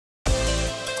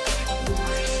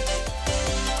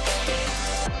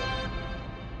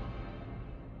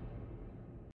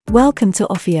Welcome to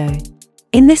OFFEO.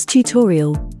 In this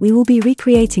tutorial, we will be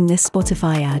recreating this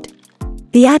Spotify ad.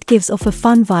 The ad gives off a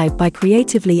fun vibe by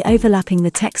creatively overlapping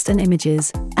the text and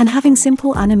images, and having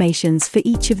simple animations for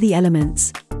each of the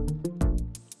elements.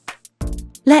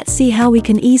 Let's see how we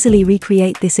can easily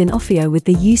recreate this in OFFEO with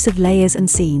the use of layers and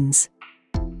scenes.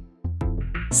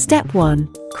 Step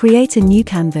 1. Create a new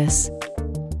canvas.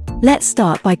 Let's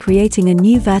start by creating a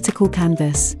new vertical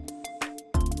canvas.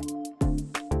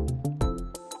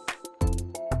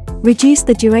 Reduce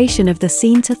the duration of the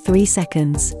scene to 3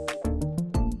 seconds.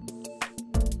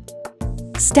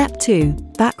 Step 2.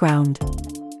 Background.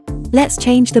 Let's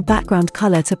change the background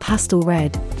color to pastel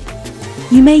red.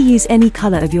 You may use any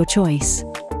color of your choice.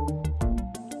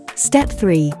 Step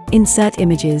 3. Insert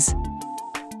images.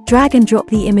 Drag and drop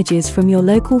the images from your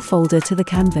local folder to the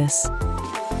canvas.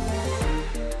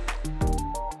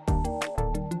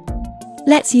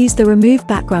 Let's use the Remove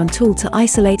Background tool to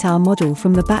isolate our model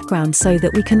from the background so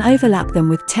that we can overlap them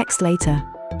with text later.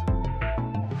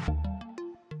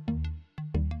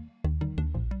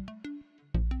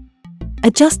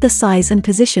 Adjust the size and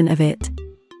position of it.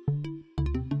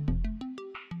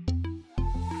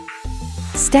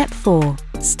 Step 4.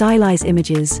 Stylize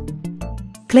Images.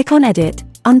 Click on Edit.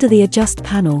 Under the Adjust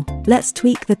panel, let's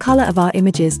tweak the color of our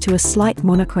images to a slight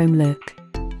monochrome look.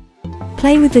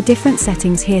 Play with the different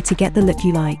settings here to get the look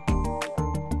you like.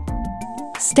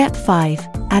 Step 5.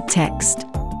 Add text.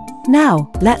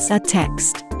 Now, let's add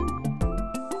text.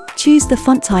 Choose the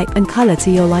font type and color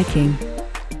to your liking.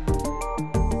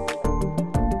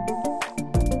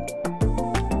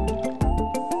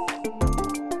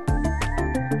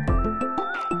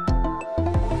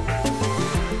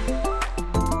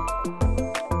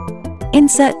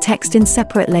 Insert text in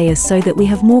separate layers so that we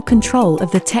have more control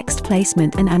of the text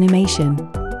placement and animation.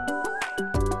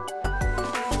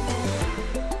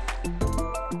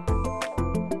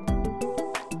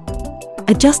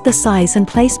 Adjust the size and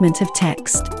placement of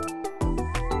text.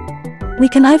 We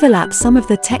can overlap some of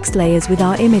the text layers with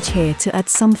our image here to add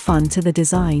some fun to the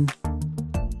design.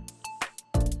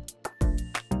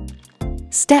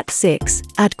 Step 6.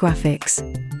 Add graphics.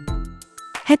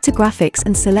 Head to Graphics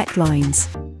and select Lines.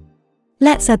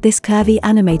 Let's add this curvy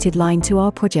animated line to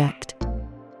our project.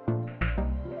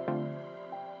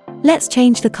 Let's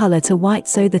change the color to white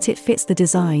so that it fits the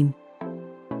design.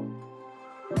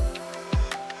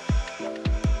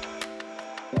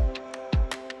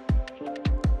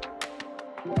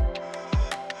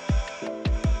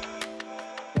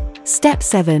 Step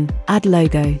 7. Add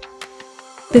logo.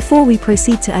 Before we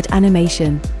proceed to add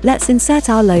animation, let's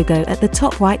insert our logo at the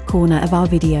top right corner of our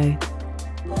video.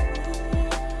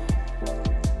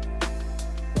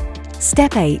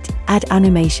 Step 8. Add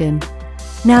animation.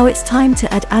 Now it's time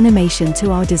to add animation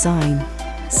to our design.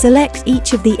 Select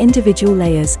each of the individual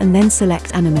layers and then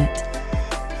select Animate.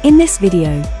 In this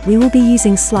video, we will be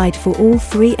using Slide for all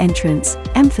 3 entrance,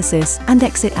 emphasis, and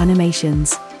exit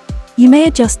animations. You may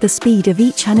adjust the speed of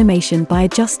each animation by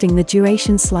adjusting the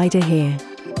duration slider here.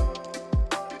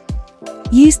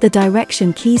 Use the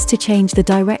direction keys to change the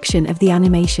direction of the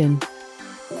animation.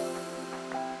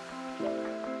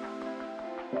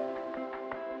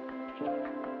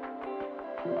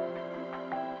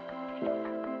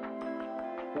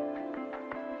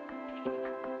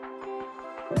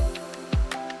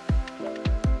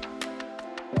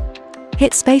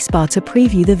 Hit spacebar to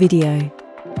preview the video.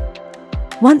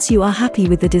 Once you are happy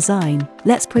with the design,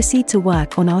 let's proceed to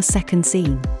work on our second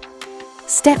scene.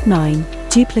 Step 9.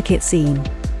 Duplicate scene.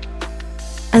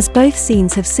 As both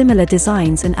scenes have similar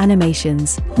designs and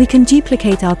animations, we can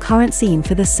duplicate our current scene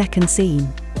for the second scene.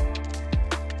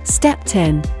 Step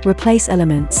 10. Replace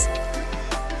elements.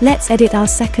 Let's edit our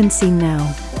second scene now.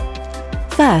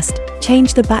 First,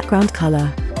 change the background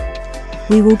color.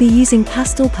 We will be using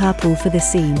pastel purple for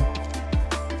this scene.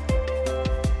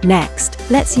 Next,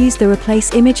 let's use the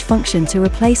Replace Image function to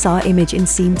replace our image in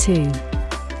Scene 2.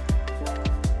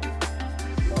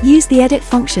 Use the Edit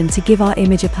function to give our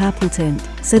image a purple tint,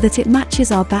 so that it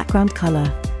matches our background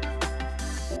color.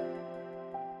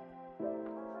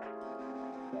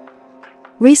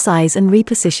 Resize and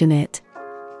reposition it.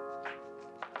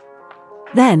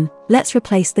 Then, let's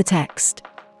replace the text.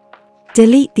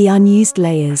 Delete the unused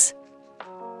layers.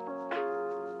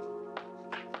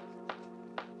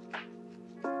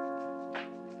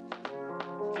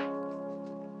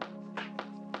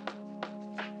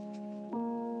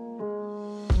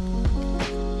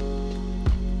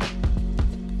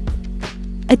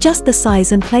 Adjust the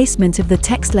size and placement of the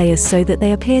text layers so that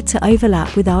they appear to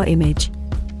overlap with our image.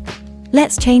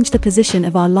 Let's change the position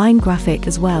of our line graphic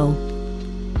as well.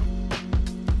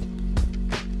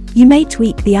 You may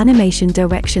tweak the animation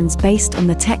directions based on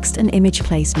the text and image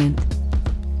placement.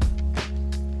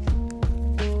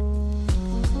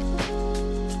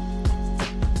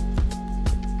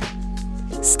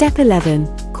 Step 11.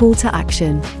 Call to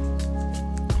action.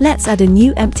 Let's add a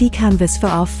new empty canvas for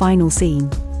our final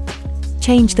scene.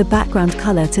 Change the background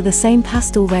color to the same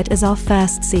pastel red as our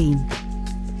first scene.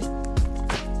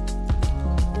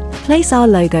 Place our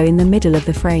logo in the middle of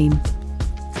the frame.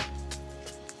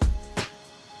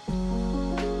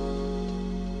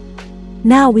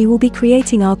 Now we will be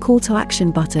creating our call to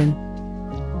action button.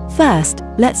 First,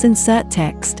 let's insert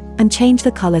text and change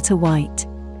the color to white.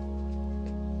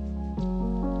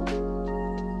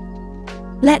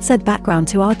 Let's add background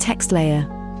to our text layer.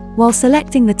 While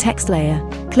selecting the text layer,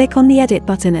 click on the Edit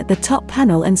button at the top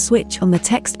panel and switch on the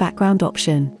text background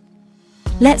option.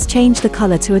 Let's change the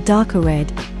color to a darker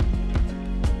red.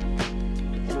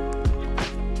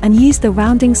 And use the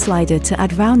rounding slider to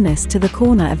add roundness to the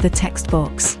corner of the text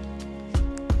box.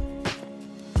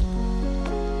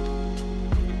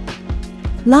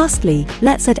 Lastly,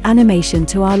 let's add animation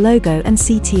to our logo and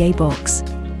CTA box.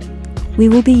 We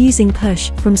will be using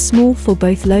push from small for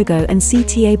both logo and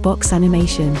CTA box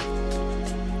animation.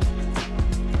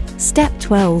 Step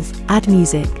 12. Add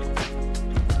music.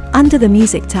 Under the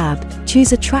Music tab,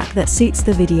 choose a track that suits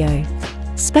the video.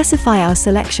 Specify our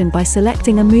selection by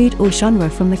selecting a mood or genre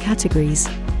from the categories.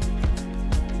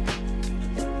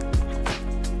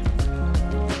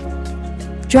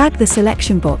 Drag the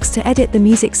selection box to edit the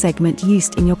music segment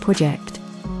used in your project.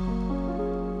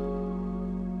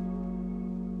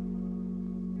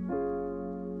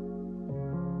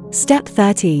 Step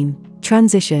 13.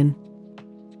 Transition.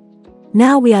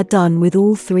 Now we are done with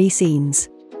all 3 scenes.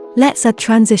 Let's add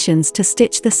transitions to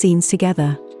stitch the scenes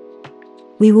together.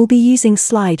 We will be using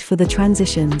Slide for the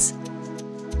transitions.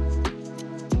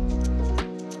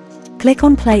 Click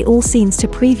on Play All Scenes to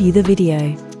preview the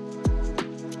video.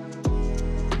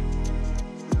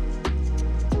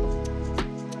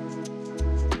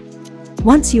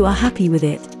 Once you are happy with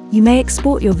it, you may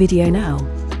export your video now.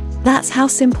 That's how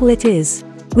simple it is.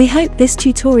 We hope this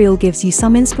tutorial gives you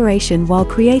some inspiration while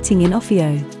creating in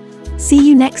OFFEO. See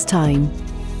you next time.